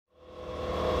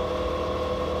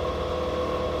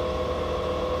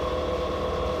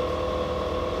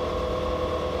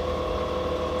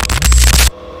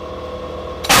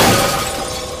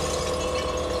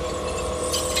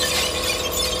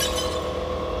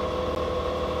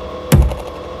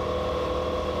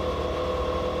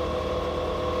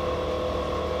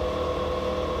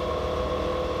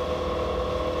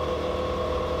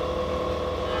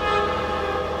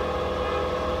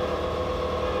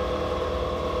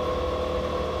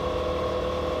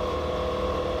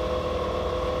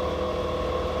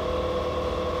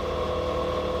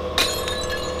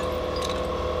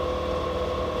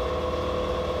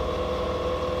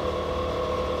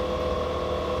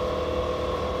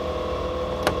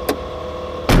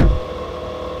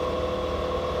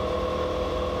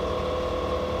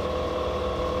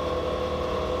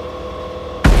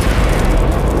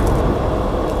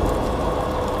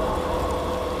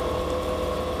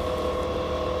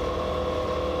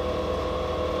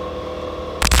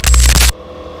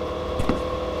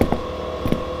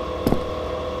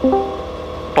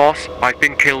Boss, I've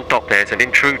been killed up. There's an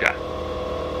intruder.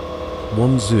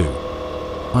 One Zoo.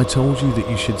 I told you that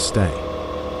you should stay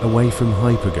away from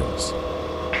hyperguns.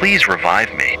 Please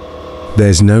revive me.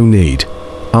 There's no need.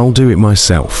 I'll do it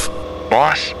myself.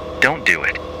 Boss, don't do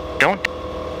it. Don't.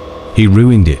 He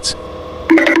ruined it.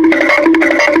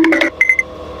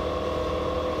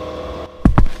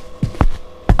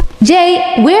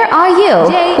 Jay, where are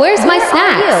you? Where's my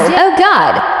snacks? Oh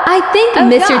God, I think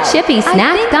Mr. Chippy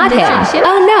Snack got him.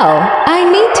 Oh no, I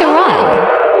need to run.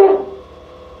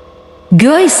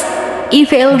 Guys, he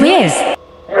fell there.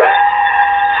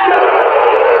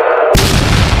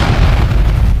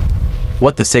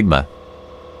 What the Sigma?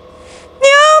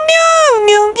 Meow meow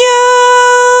meow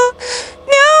meow.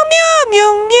 Meow meow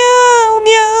meow meow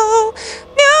meow.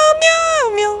 Meow meow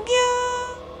meow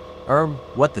meow.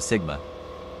 What the Sigma?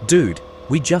 Dude,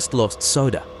 we just lost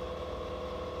Soda.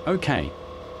 Okay.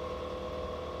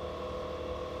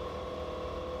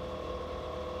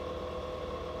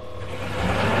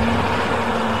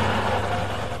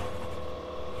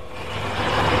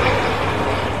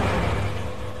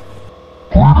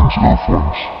 Greetings,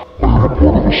 Earthlings. I am a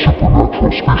part of a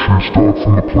supernatural species dog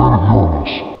from the planet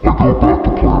Uranus. I go back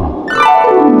to planet.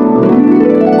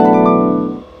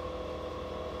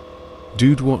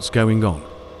 Dude, what's going on?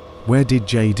 Where did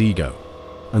JD go?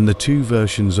 And the two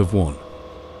versions of one.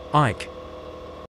 Ike,